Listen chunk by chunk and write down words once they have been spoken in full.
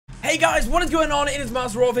Hey guys, what is going on? It is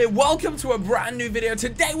Masterov here. Welcome to a brand new video.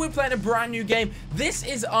 Today we're playing a brand new game. This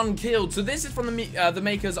is Unkilled. So this is from the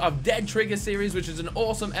makers of Dead Trigger series, which is an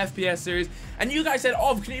awesome FPS series. And you guys said,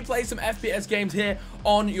 "Oh, can you play some FPS games here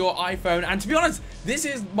on your iPhone?" And to be honest, this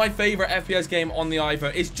is my favorite FPS game on the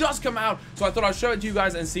iPhone. It's just come out, so I thought I'd show it to you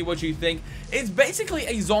guys and see what you think. It's basically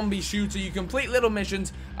a zombie shooter. You complete little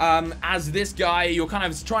missions as this guy. You're kind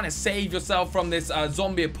of trying to save yourself from this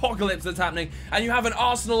zombie apocalypse that's happening, and you have an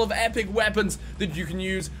arsenal of epic weapons that you can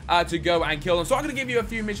use to go and kill them. So I'm going to give you a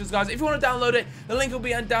few missions, guys. If you want to download it, the link will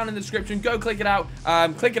be down in the description. Go click it out,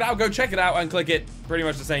 go check it out, and click it. Pretty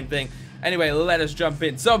much the same thing. Anyway, let us jump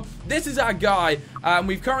in. So, this is our guy.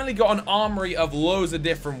 We've currently got an armory of loads of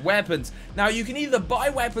different weapons. Now, you can either buy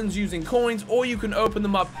weapons using coins, or you can open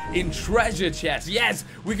them up in treasure chests. Yes,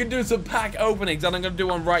 we can do some pack openings, and I'm going to do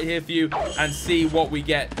one right here for you and see what we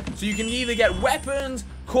get. So, you can either get weapons,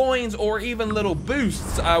 coins, or even little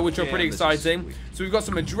boosts, which are pretty exciting. So, we've got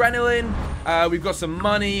some adrenaline, we've got some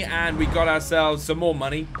money, and we got ourselves some more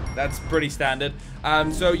money. That's pretty standard.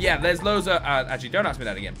 So, yeah, there's loads of... actually, don't ask me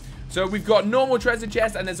that again. So we've got normal treasure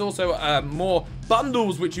chests, and there's also more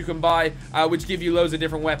bundles which you can buy, which give you loads of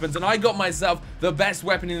different weapons. And I got myself the best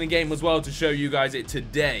weapon in the game as well to show you guys it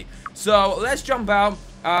today. So let's jump out.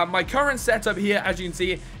 My current setup here, as you can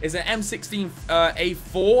see, is an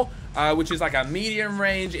M16A4, which is like a medium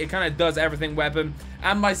range. It kind of does everything weapon.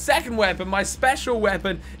 And my second weapon, my special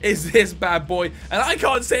weapon, is this bad boy. And I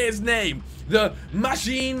can't say his name. The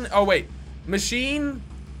Machine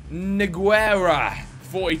Neguera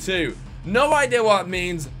 42. No idea what it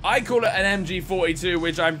means. I call it an MG42,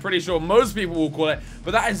 which I'm pretty sure most people will call it,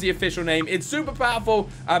 but that is the official name. It's super powerful,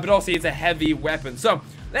 but also it's a heavy weapon. So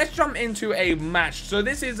let's jump into a match. So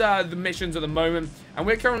this is the missions at the moment, and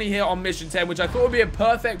we're currently here on mission 10, which I thought would be a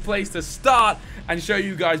perfect place to start and show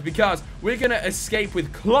you guys, because we're gonna escape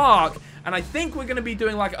with Clark, and I think we're gonna be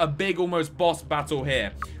doing like a big almost boss battle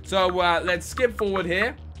here. So let's skip forward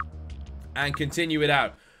here and continue it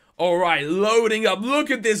out. Alright, loading up.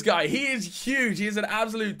 Look at this guy. He is huge. He is an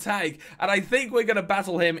absolute tank. And I think we're going to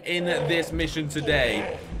battle him in this mission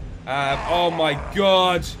today. Oh my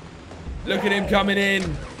god. Look at him coming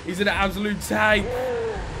in. He's an absolute tank.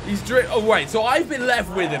 He's oh wait, so I've been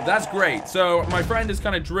left with him. That's great. So my friend is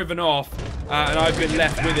kind of driven off, and I've been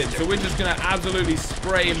left with him. So we're just going to absolutely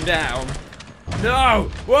spray him down.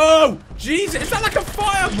 No. Whoa. Jesus. Is that like a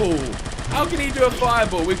fireball? How can he do a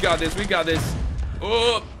fireball? We've got this. We got this.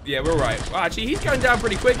 Oh, yeah, we're right. Well, actually, he's going down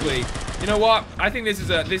pretty quickly. You know what? I think this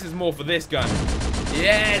is more for this gun.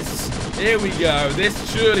 Yes! Here we go. This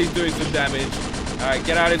surely is doing some damage. Alright,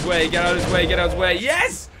 get out of his way, get out of his way, get out of his way.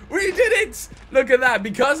 Yes! We did it! Look at that.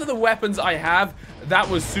 Because of the weapons I have, that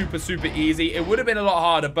was super, super easy. It would have been a lot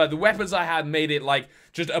harder, but the weapons I had made it, like,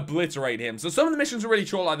 just obliterate him. So some of the missions are really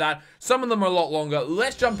short like that. Some of them are a lot longer.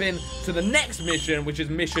 Let's jump in to the next mission, which is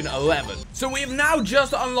mission 11. So we've now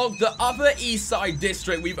just unlocked the Upper East Side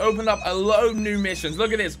District. We've opened up a load of new missions.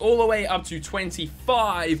 Look at this, all the way up to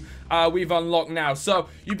 25. We've unlocked now. So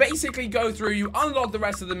you basically go through, you unlock the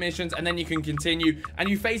rest of the missions, and then you can continue, and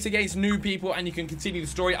you face against new people, and you can continue the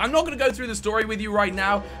story. I'm not going to go through the story with you right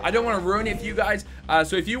now. I don't want to ruin it for you guys.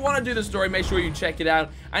 So if you want to do the story, make sure you check it out.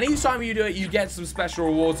 And each time you do it, you get some special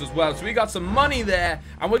rewards as well. So we got some money there,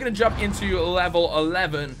 and we're going to jump into level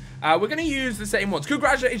 11. We're going to use the same ones.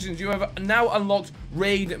 Congratulations, you have now unlocked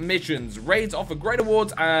raid missions. Raids offer great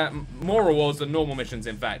rewards, more rewards than normal missions,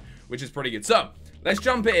 in fact, which is pretty good. So let's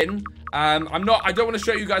jump in. I don't want to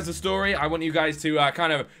show you guys the story. I want you guys to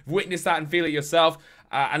kind of witness that and feel it yourself.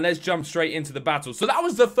 And let's jump straight into the battle. So that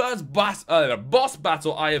was the first boss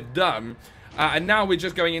battle I have done. And now we're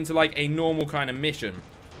just going into like a normal kind of mission.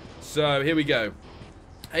 So here we go.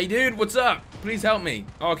 Hey dude, what's up? Please help me.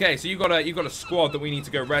 Okay, so you got a squad that we need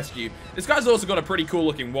to go rescue. This guy's also got a pretty cool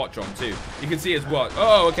looking watch on too. You can see his watch.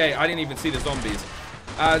 Oh, okay, I didn't even see the zombies.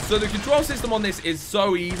 So the control system on this is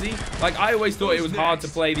so easy. Like, I always thought it was hard to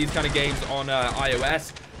play these kind of games on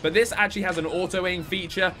iOS, but this actually has an auto-aim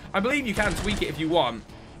feature. I believe you can tweak it if you want,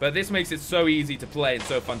 but this makes it so easy to play and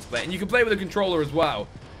so fun to play. And you can play with a controller as well,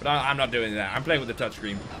 but I'm not doing that. I'm playing with the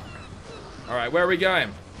touchscreen. All right, where are we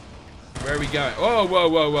going? Where are we going? Oh, whoa,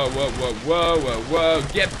 whoa, whoa, whoa, whoa, whoa, whoa, whoa.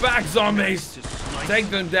 Get back, zombies!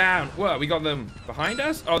 Take them down. Whoa, we got them behind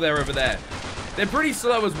us? Oh, they're over there. They're pretty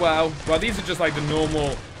slow as well. Well, these are just like the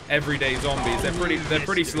normal, everyday zombies. They're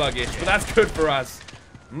pretty sluggish, but that's good for us.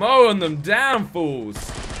 Mowing them down, fools.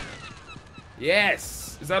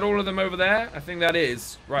 Yes. Is that all of them over there? I think that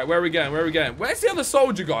is. Right, where are we going? Where are we going? Where's the other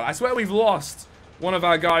soldier gone? I swear we've lost one of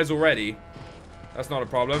our guys already. That's not a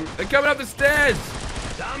problem. They're coming up the stairs.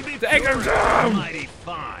 Take them down!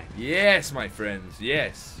 Yes, my friends.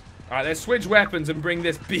 Yes. Alright, let's switch weapons and bring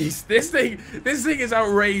this beast. This thing is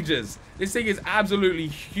outrageous. This thing is absolutely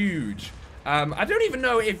huge. I don't even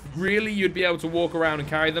know if really you'd be able to walk around and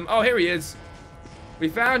carry them. Oh, here he is. We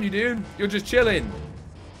found you, dude. You're just chilling.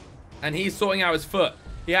 And he's sorting out his foot.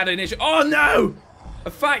 He had an issue. Oh, no! A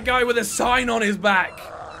fat guy with a sign on his back.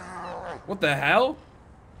 What the hell?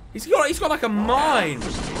 He's got like a mine.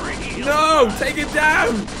 No! Take it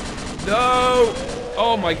down! No!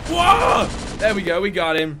 Oh, my... Whoa! There we go. We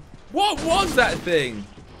got him. What was that thing?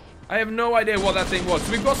 I have no idea what that thing was.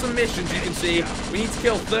 So we've got some missions, you can see. We need to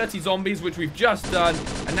kill 30 zombies, which we've just done.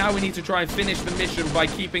 And now we need to try and finish the mission by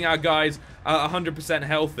keeping our guys 100%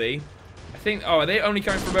 healthy. I think... Oh, are they only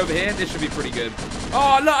coming from over here? This should be pretty good.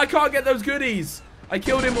 Oh, look, I can't get those goodies. I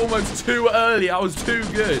killed him almost too early. I was too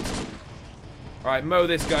good. All right, mow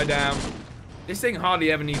this guy down. This thing hardly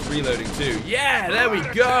ever needs reloading, too. Yeah, there we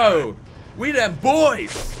go. We them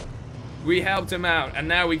boys. We helped him out, and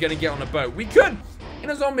now we're going to get on a boat. We could... In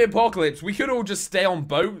a zombie apocalypse, we could all just stay on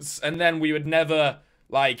boats, and then we would never,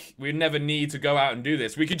 like, we'd never need to go out and do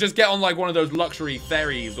this. We could just get on, like, one of those luxury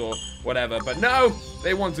ferries or whatever. But no,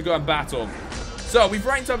 they want to go and battle. So, we've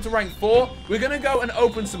ranked up to rank 4. We're going to go and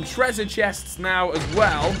open some treasure chests now as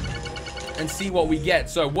well and see what we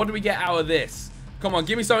get. So, what do we get out of this? Come on,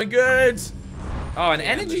 give me something good. Oh, an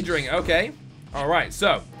energy drink. Okay. All right,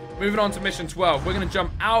 so, moving on to mission 12. We're going to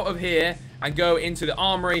jump out of here and go into the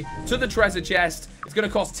armory to the treasure chest. It's going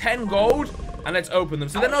to cost 10 gold, and let's open them.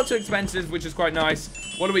 So they're not too expensive, which is quite nice.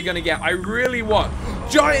 What are we going to get? I really want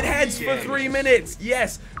giant heads for 3 minutes.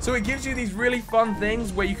 Yes. So it gives you these really fun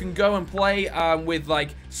things where you can go and play with like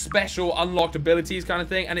special unlocked abilities kind of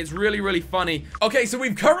thing, and it's really, really funny. Okay, so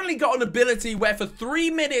we've currently got an ability where for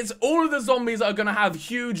 3 minutes, all of the zombies are going to have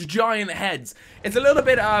huge giant heads. It's a little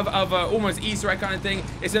bit of almost Easter egg kind of thing.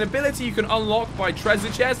 It's an ability you can unlock by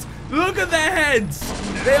treasure chests. Look at their heads.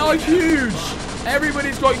 They are huge.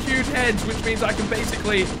 Everybody's got huge heads, which means I can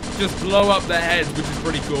basically just blow up their heads, which is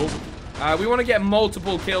pretty cool. We want to get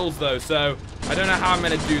multiple kills, though, so I don't know how I'm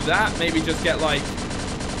going to do that. Maybe just get, like...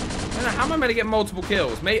 I don't know, how am I going to get multiple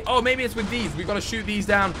kills? Maybe it's with these. We've got to shoot these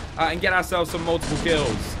down and get ourselves some multiple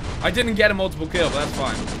kills. I didn't get a multiple kill, but that's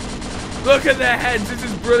fine. Look at their heads. This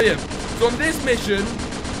is brilliant. So on this mission,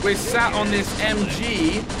 we're sat on this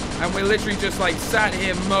MG, and we're literally just, like, sat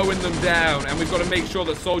here mowing them down, and we've got to make sure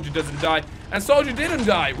that Soldier doesn't die. And Soldier didn't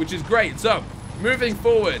die, which is great. So, moving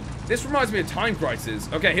forward. This reminds me of Time Crisis.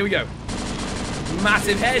 Okay, here we go.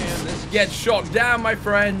 Massive heads. Get shot down, my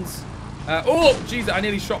friends. Oh, jeez, I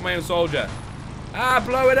nearly shot my own soldier.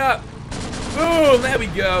 Blow it up. Boom, there we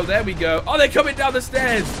go, there we go. Oh, they're coming down the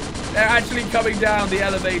stairs. They're actually coming down the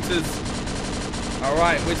elevators. All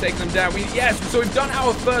right, we're taking them down. Yes, so we've done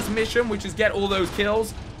our first mission, which is get all those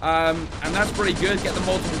kills. And that's pretty good, get the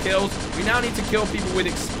multiple kills. We now need to kill people with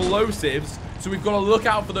explosives, so we've got to look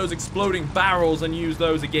out for those exploding barrels and use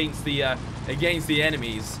those against the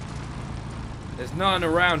enemies. There's none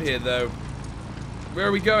around here, though. Where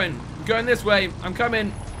are we going? We're going this way. I'm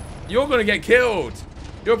coming. You're going to get killed.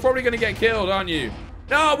 You're probably going to get killed, aren't you?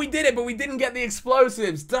 No, we did it, but we didn't get the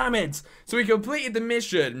explosives. Damn it. So we completed the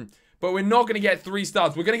mission, but we're not going to get 3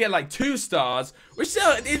 stars. We're going to get, like, 2 stars, which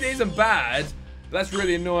still it isn't bad. That's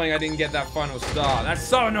really annoying I didn't get that final star. That's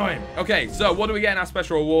so annoying. Okay, so what do we get in our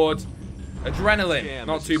special reward? Adrenaline.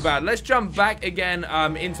 Not too bad. Let's jump back again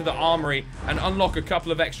into the armory and unlock a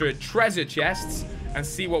couple of extra treasure chests and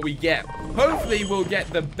see what we get. Hopefully, we'll get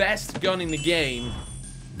the best gun in the game.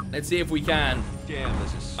 Let's see if we can.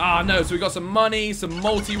 No, so we got some money, some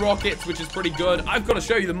multi-rockets, which is pretty good. I've got to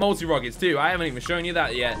show you the multi-rockets, too. I haven't even shown you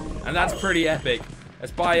that yet, and that's pretty epic.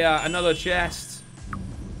 Let's buy another chest.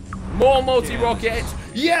 More multi-rockets.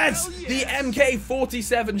 Yes! The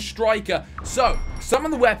MK-47 Striker. So, some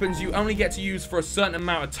of the weapons you only get to use for a certain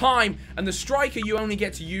amount of time, and the Striker you only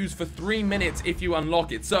get to use for 3 minutes if you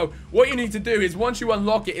unlock it. So, what you need to do is, once you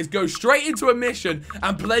unlock it, is go straight into a mission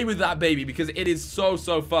and play with that baby, because it is so,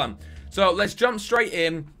 so fun. So, let's jump straight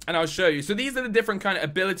in, and I'll show you. So, these are the different kind of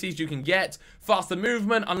abilities you can get. Faster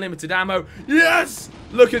movement, unlimited ammo. Yes!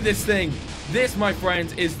 Look at this thing. This, my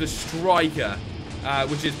friends, is the Striker.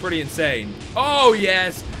 Which is pretty insane. Oh,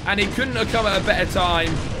 yes. And it couldn't have come at a better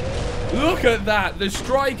time. Look at that. The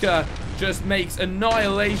Striker just makes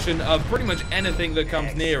annihilation of pretty much anything that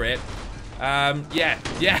comes near it. Yeah.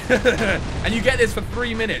 And you get this for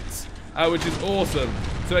 3 minutes, which is awesome.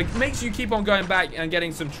 So it makes you keep on going back and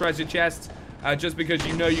getting some treasure chests, just because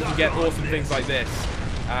you know you can get awesome things like this.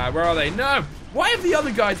 Where are they? No. Why have the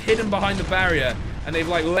other guys hidden behind the barrier? And they've,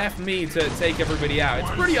 like, left me to take everybody out.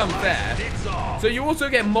 It's pretty unfair. So you also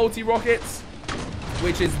get multi-rockets,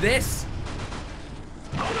 which is this.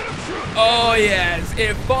 Oh, yes.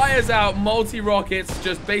 It fires out multi-rockets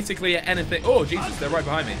just basically at anything. Oh, Jesus, they're right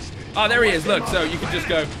behind me. Oh, there he is. Look, so you can just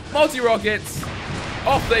go multi-rockets.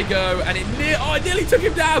 Off they go. And it nearly took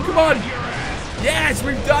him down. Come on. Yes,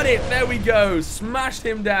 we've done it. There we go. Smashed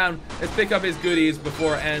him down. Let's pick up his goodies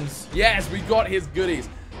before it ends. Yes, we got his goodies.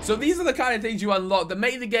 So these are the kind of things you unlock that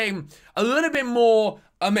make the game a little bit more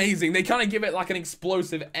amazing. They kind of give it like an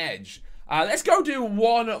explosive edge. Let's go do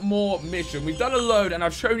one more mission. We've done a load, and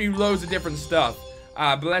I've shown you loads of different stuff.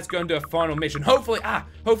 But let's go and do a final mission. Hopefully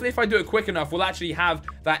if I do it quick enough, we'll actually have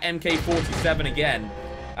that MK47 again.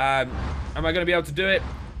 Am I going to be able to do it?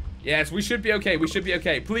 Yes, we should be okay. We should be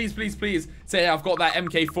okay. Please, please, please say I've got that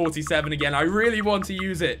MK47 again. I really want to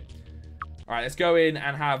use it. All right, let's go in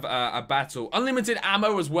and have a battle. Unlimited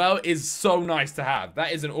ammo as well is so nice to have.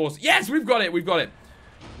 That is an awesome... Yes, we've got it. We've got it.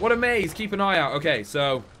 What a maze. Keep an eye out. Okay,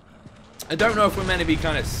 so... I don't know if we're meant to be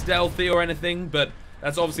kind of stealthy or anything, but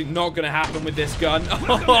that's obviously not going to happen with this gun.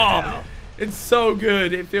 Oh, it's so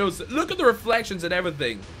good. It feels... Look at the reflections and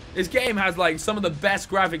everything. This game has, like, some of the best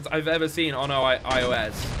graphics I've ever seen on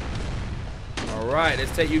iOS. All right,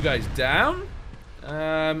 let's take you guys down.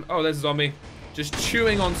 Oh, there's a zombie. Just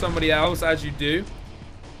chewing on somebody else, as you do.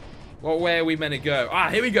 What way are we meant to go? Ah,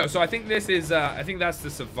 here we go. So I think this is, I think that's the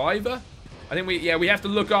survivor. I think we have to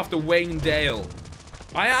look after Wayne Dale.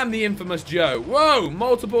 I am the infamous Joe. Whoa,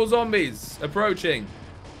 multiple zombies approaching.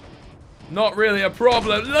 Not really a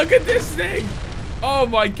problem. Look at this thing. Oh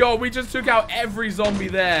my God, we just took out every zombie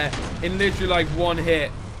there in literally like one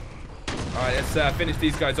hit. All right, let's finish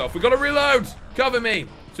these guys off. We got to reload. Cover me.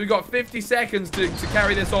 So we got 50 seconds to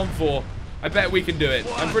carry this on for. I bet we can do it.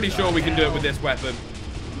 I'm pretty sure we can do it with this weapon.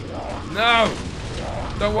 No.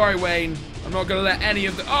 Don't worry, Wayne. I'm not going to let any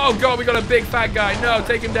of the... Oh, God, we got a big fat guy. No,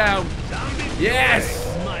 take him down. Yes.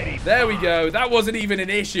 There we go. That wasn't even an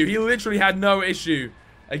issue. He literally had no issue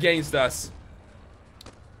against us.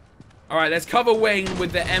 All right, let's cover Wayne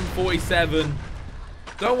with the M47.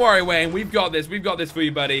 Don't worry, Wayne. We've got this. We've got this for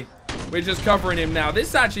you, buddy. We're just covering him now. This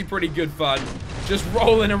is actually pretty good fun. Just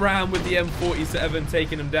rolling around with the M47,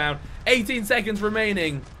 taking him down. 18 seconds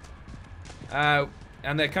remaining. And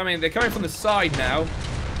they're coming from the side now.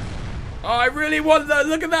 Oh, I really want that.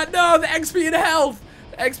 Look at that. No, the XP and health.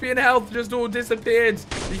 The XP and health just all disappeared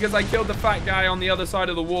because I killed the fat guy on the other side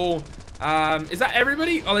of the wall. Is that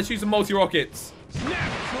everybody? Oh, let's use some multi-rockets.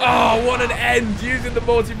 Oh, what an end. Using the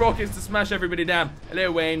multi-rockets to smash everybody down.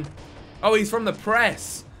 Hello, Wayne. Oh, he's from the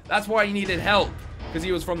press. That's why he needed help. Because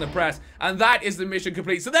he was from the press. And that is the mission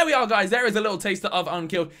complete. So there we are, guys. There is a little taster of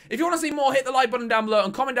Unkilled. If you want to see more, hit the like button down below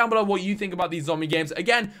and comment down below what you think about these zombie games.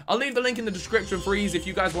 Again, I'll leave the link in the description for ease if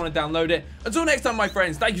you guys want to download it. Until next time, my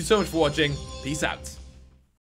friends, thank you so much for watching. Peace out.